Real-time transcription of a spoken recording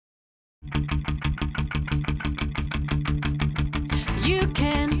You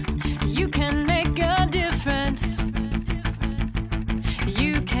can make a difference.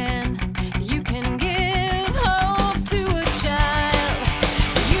 You can give hope to a child.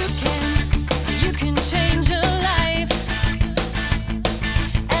 You can change a life.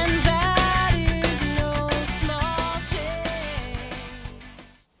 And that is no small change.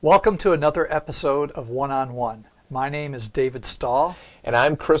 Welcome to another episode of One on One. My name is David Stahl. And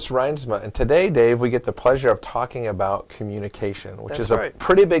I'm Chris Reinsma. And today, Dave, we get the pleasure of talking about communication, which is a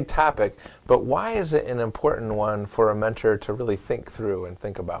pretty big topic. But why is it an important one for a mentor to really think through and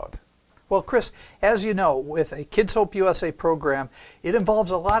think about? Well, Chris, as you know, with a Kids Hope USA program, it involves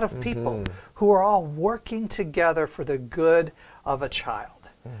a lot of people who are all working together for the good of a child.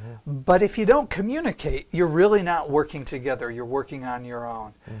 But if you don't communicate, you're really not working together. You're working on your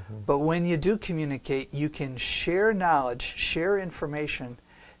own. But when you do communicate, you can share knowledge, share information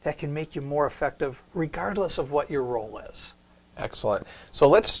that can make you more effective regardless of what your role is. Excellent. So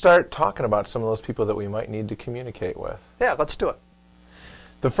let's start talking about some of those people that we might need to communicate with. Yeah, let's do it.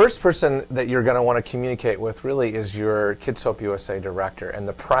 The first person that you're going to want to communicate with really is your Kids Hope USA director. And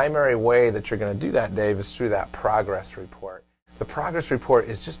the primary way that you're going to do that, Dave, is through that progress report. The progress report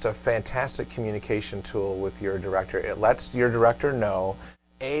is just a fantastic communication tool with your director. It lets your director know,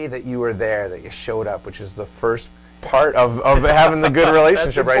 A, that you were there, that you showed up, which is the first part of having the good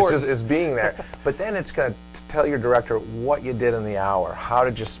relationship, right? It's just is being there. But then it's going to tell your director what you did in the hour. How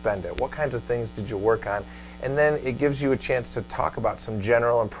did you spend it? What kinds of things did you work on? And then it gives you a chance to talk about some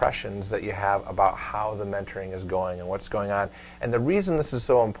general impressions that you have about how the mentoring is going and what's going on. And the reason this is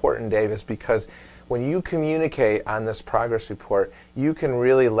so important, Dave, is because when you communicate on this progress report, you can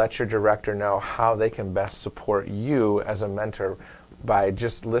really let your director know how they can best support you as a mentor by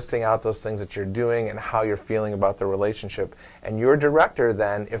just listing out those things that you're doing and how you're feeling about the relationship. And your director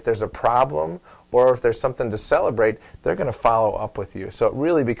then, if there's a problem or if there's something to celebrate, they're going to follow up with you. So it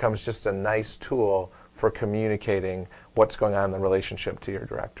really becomes just a nice tool for communicating what's going on in the relationship to your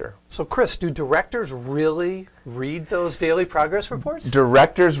director. So Chris, do directors really read those daily progress reports?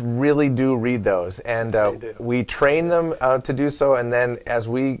 Directors really do read those, and we train them to do so, and then as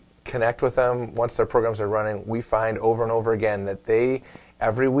we connect with them, once their programs are running, we find over and over again that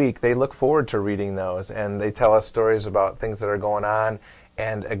every week, they look forward to reading those, and they tell us stories about things that are going on,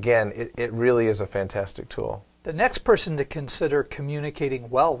 and again, it really is a fantastic tool. The next person to consider communicating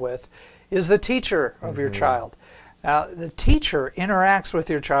well with is the teacher of your child. Now, the teacher interacts with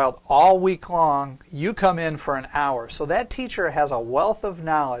your child all week long. You come in for an hour. So that teacher has a wealth of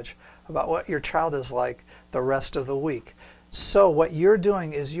knowledge about what your child is like the rest of the week. So what you're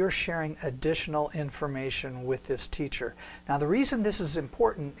doing is you're sharing additional information with this teacher. Now, the reason this is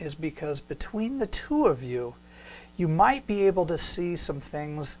important is because between the two of you, you might be able to see some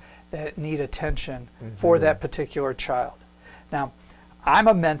things that need attention for that particular child. Now, I'm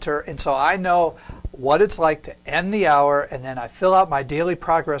a mentor, and so I know what it's like to end the hour, and then I fill out my daily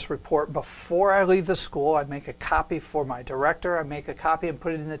progress report before I leave the school. I make a copy for my director. I make a copy and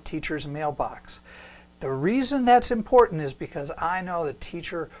put it in the teacher's mailbox. The reason that's important is because I know the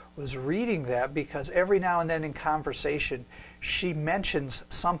teacher was reading that because every now and then in conversation, she mentions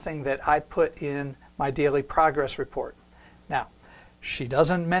something that I put in my daily progress report. Now, she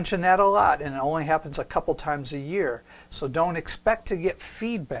doesn't mention that a lot, and it only happens a couple times a year. So don't expect to get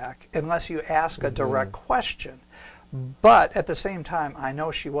feedback unless you ask a direct question. But at the same time, I know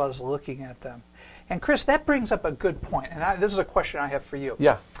she was looking at them. And Chris, that brings up a good point. And this is a question I have for you.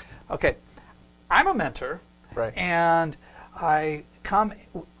 Yeah. Okay. I'm a mentor, right, and I come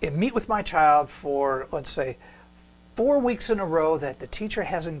and meet with my child for, let's say, 4 weeks in a row that the teacher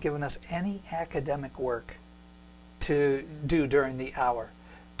hasn't given us any academic work to do during the hour.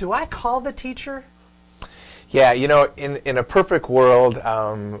 Do I call the teacher? Yeah, you know, in a perfect world,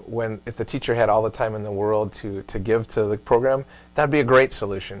 if the teacher had all the time in the world to give to the program, that'd be a great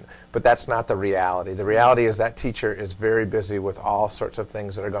solution. But that's not the reality. The reality is that teacher is very busy with all sorts of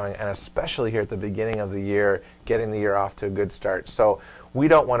things that are going, and especially here at the beginning of the year, getting the year off to a good start. So we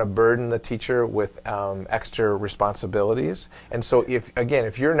don't want to burden the teacher with extra responsibilities. And so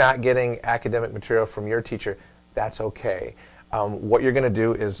if you're not getting academic material from your teacher, that's okay. What you're going to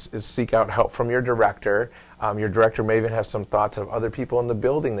do is seek out help from your director. Your director may even have some thoughts of other people in the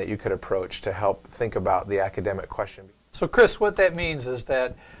building that you could approach to help think about the academic question. So Chris, what that means is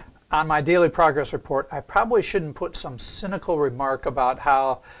that on my daily progress report, I probably shouldn't put some cynical remark about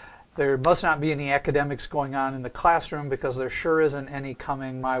how there must not be any academics going on in the classroom because there sure isn't any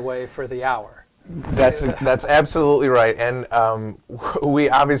coming my way for the hour. That's absolutely right, and we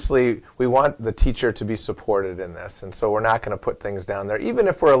want the teacher to be supported in this, and so we're not going to put things down there, even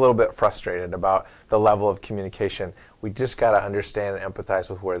if we're a little bit frustrated about the level of communication. We just got to understand and empathize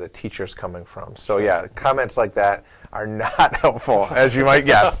with where the teacher's coming from. So yeah, comments like that are not helpful, as you might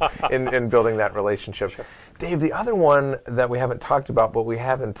guess, in building that relationship. Sure. Dave, the other one that we haven't talked about, but we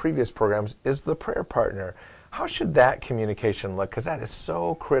have in previous programs, is the prayer partner. How should that communication look? Because that is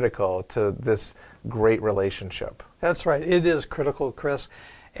so critical to this great relationship. That's right. It is critical, Chris.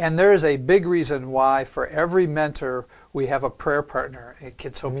 And there is a big reason why for every mentor we have a prayer partner at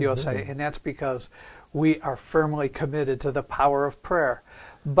Kids Hope USA, and that's because we are firmly committed to the power of prayer.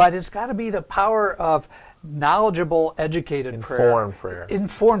 But it's got to be the power of knowledgeable, educated prayer. Informed prayer.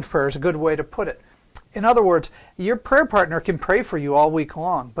 Informed prayer is a good way to put it. In other words, your prayer partner can pray for you all week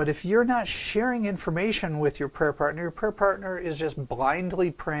long, but if you're not sharing information with your prayer partner is just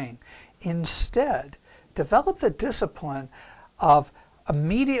blindly praying. Instead, develop the discipline of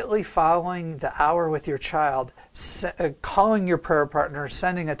immediately following the hour with your child, calling your prayer partner,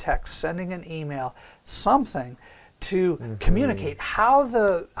 sending a text, sending an email, something to communicate how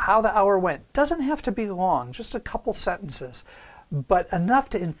the hour went. Doesn't have to be long, just a couple sentences, but enough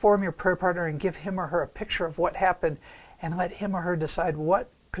to inform your prayer partner and give him or her a picture of what happened and let him or her decide what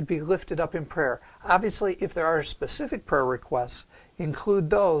could be lifted up in prayer. Obviously, if there are specific prayer requests, include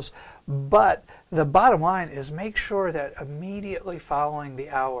those, but the bottom line is make sure that immediately following the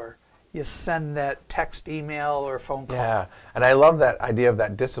hour, you send that text, email, or phone call. Yeah, and I love that idea of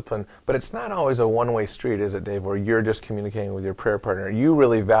that discipline, but it's not always a one-way street, is it, Dave, where you're just communicating with your prayer partner? You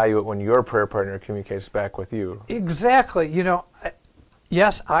really value it when your prayer partner communicates back with you. Exactly. You know,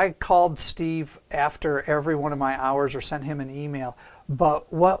 yes, I called Steve after every one of my hours or sent him an email,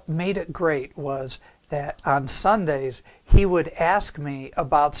 but what made it great was that on Sundays, he would ask me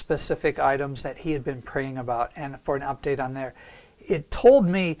about specific items that he had been praying about and for an update on there. It told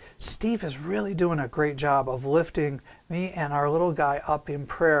me Steve is really doing a great job of lifting me and our little guy up in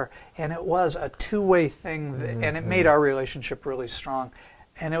prayer, and it was a two-way thing, and it made our relationship really strong.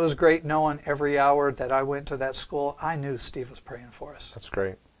 And it was great knowing every hour that I went to that school, I knew Steve was praying for us. That's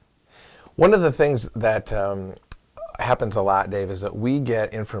great. One of the things that happens a lot, Dave, is that we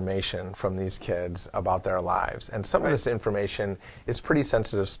get information from these kids about their lives, and some of this information is pretty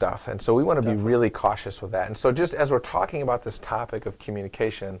sensitive stuff, and so we want to be really cautious with that. And so just as we're talking about this topic of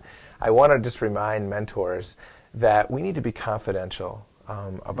communication, I want to just remind mentors that we need to be confidential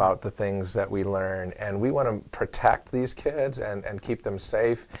about the things that we learn, and we want to protect these kids and keep them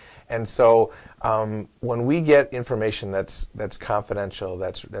safe. And so when we get information that's confidential,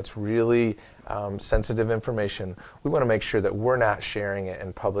 that's really sensitive information, we want to make sure that we're not sharing it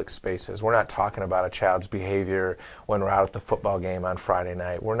in public spaces. We're not talking about a child's behavior when we're out at the football game on Friday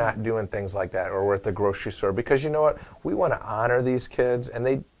night. We're not doing things like that, or we're at the grocery store, because you know what? We want to honor these kids, and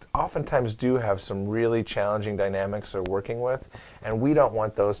they oftentimes do have some really challenging dynamics they're working with, and we don't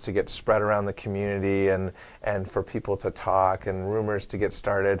want those to get spread around the community and for people to talk and rumors to get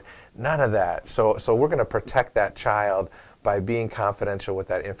started. None of that. So we're going to protect that child by being confidential with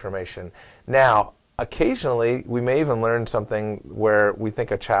that information. Now, occasionally, we may even learn something where we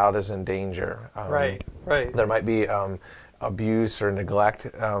think a child is in danger. Right. There might be abuse or neglect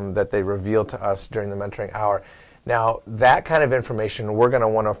that they reveal to us during the mentoring hour. Now, that kind of information, we're going to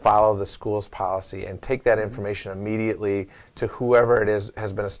want to follow the school's policy and take that information immediately to whoever it is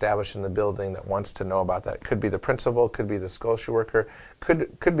has been established in the building that wants to know about that. Could be the principal, could be the social worker,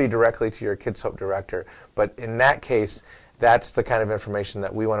 could be directly to your Kids Hope director. But in that case, that's the kind of information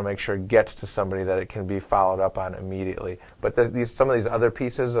that we want to make sure gets to somebody that it can be followed up on immediately. But some of these other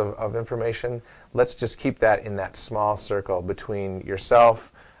pieces of information, let's just keep that in that small circle between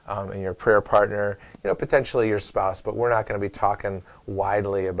yourself and your prayer partner, potentially your spouse, but we're not going to be talking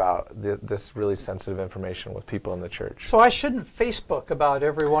widely about this really sensitive information with people in the church. So I shouldn't Facebook about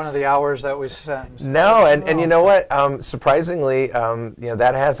every one of the hours that we spend. No, and you know what? Surprisingly,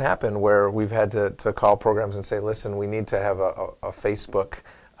 that has happened where we've had to call programs and say, listen, we need to have a Facebook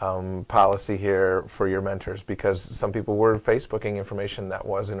policy here for your mentors, because some people were Facebooking information that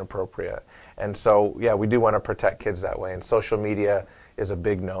was inappropriate. And so, yeah, we do want to protect kids that way, and social media is a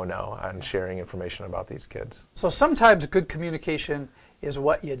big no-no on sharing information about these kids. So sometimes good communication is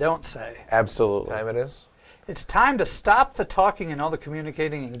what you don't say. Absolutely. Time it is? It's time to stop the talking and all the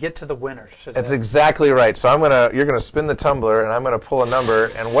communicating and get to the winner today. That's exactly right. So you're gonna spin the tumbler, and I'm gonna pull a number.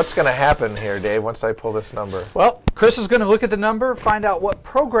 And what's gonna happen here, Dave, once I pull this number? Well, Chris is going to look at the number, find out what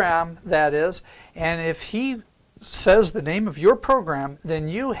program that is, and if he says the name of your program, then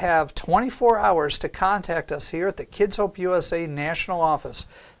you have 24 hours to contact us here at the Kids Hope USA National Office.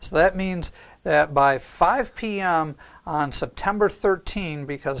 So that means that by 5 p.m. on September 13,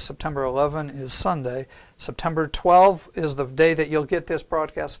 because September 11 is Sunday, September 12 is the day that you'll get this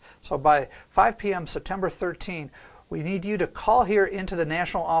broadcast. So by 5 p.m. September 13, we need you to call here into the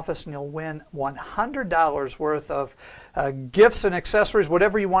national office, and you'll win $100 worth of gifts and accessories,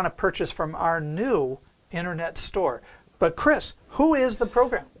 whatever you want to purchase from our new internet store. But Chris, who is the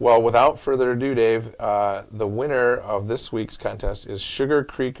program? Well, without further ado, Dave, the winner of this week's contest is Sugar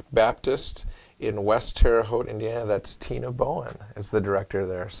Creek Baptist in West Terre Haute, Indiana. That's Tina Bowen is the director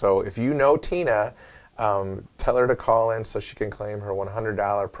there. So if you know Tina, tell her to call in so she can claim her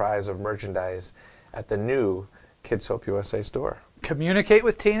 $100 prize of merchandise at the new Kids Hope USA store. Communicate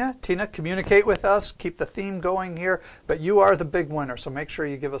with Tina. Tina, communicate with us. Keep the theme going here. But you are the big winner, so make sure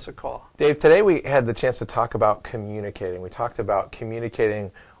you give us a call. Dave, today we had the chance to talk about communicating. We talked about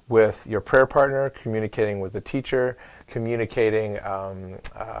communicating with your prayer partner, communicating with the teacher, communicating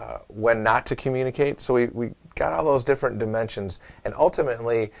when not to communicate. So we got all those different dimensions. And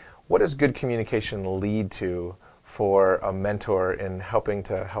ultimately, what does good communication lead to for a mentor in helping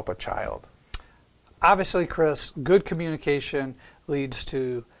to help a child? Obviously, Chris, good communication leads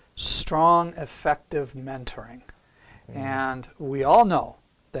to strong, effective mentoring. And we all know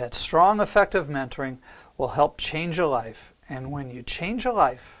that strong, effective mentoring will help change a life. And when you change a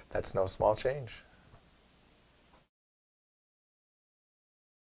life, That's no small change.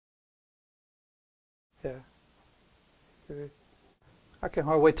 yeah. I can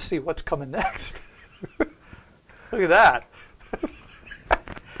hardly wait to see what's coming next. Look at that.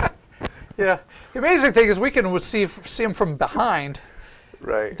 Yeah. The amazing thing is we can see them from behind.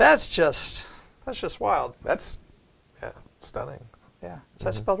 Right. That's just wild. That's stunning. Yeah. Is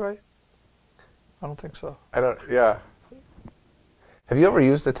that spelled right? I don't think so. Yeah. Have you ever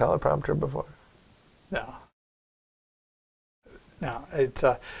used a teleprompter before? No. No. It's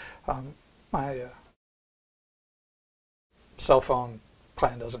my cell phone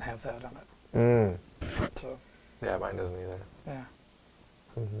plan doesn't have that on it. So Yeah, mine doesn't either. yeah.